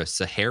feature a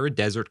Sahara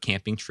Desert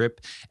camping trip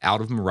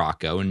out of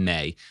Morocco in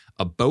May,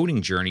 a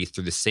boating journey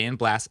through the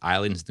Sandblast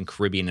Islands in the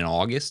Caribbean in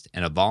August,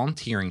 and a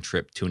volunteering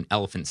trip to an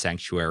elephant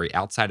sanctuary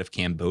outside of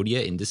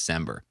Cambodia in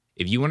December.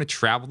 If you want to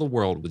travel the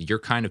world with your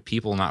kind of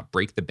people and not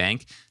break the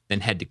bank, then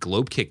head to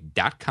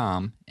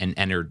globekick.com and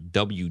enter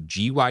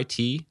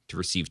WGYT to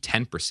receive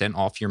 10%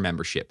 off your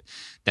membership.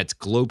 That's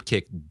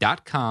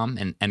globekick.com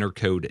and enter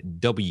code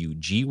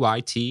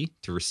WGYT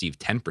to receive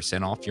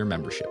 10% off your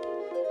membership.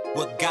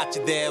 What got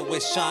you there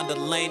with Sean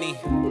Delaney?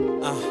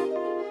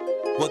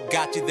 What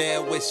got you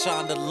there with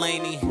Sean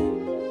Delaney?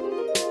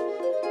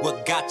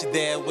 What got you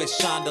there with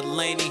Sean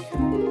Delaney?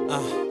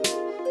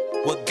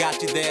 What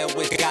got you there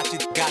with got you.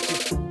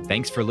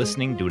 Thanks for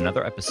listening to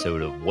another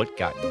episode of What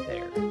Got You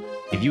There.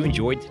 If you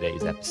enjoyed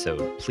today's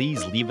episode,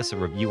 please leave us a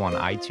review on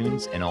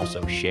iTunes and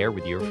also share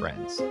with your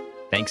friends.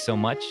 Thanks so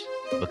much.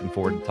 Looking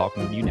forward to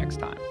talking with you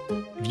next time.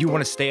 If you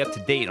want to stay up to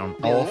date on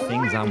all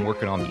things I'm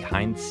working on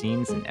behind the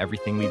scenes and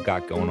everything we've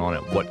got going on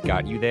at What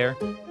Got You There,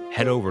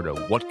 head over to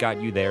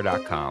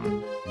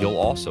whatgotyouthere.com. You'll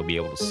also be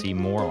able to see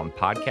more on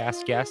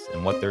podcast guests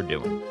and what they're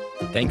doing.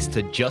 Thanks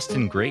to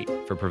Justin Great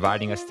for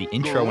providing us the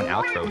intro and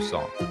outro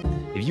song.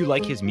 If you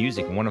like his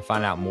music and want to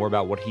find out more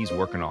about what he's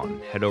working on,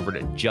 head over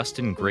to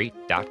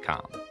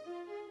justingreat.com.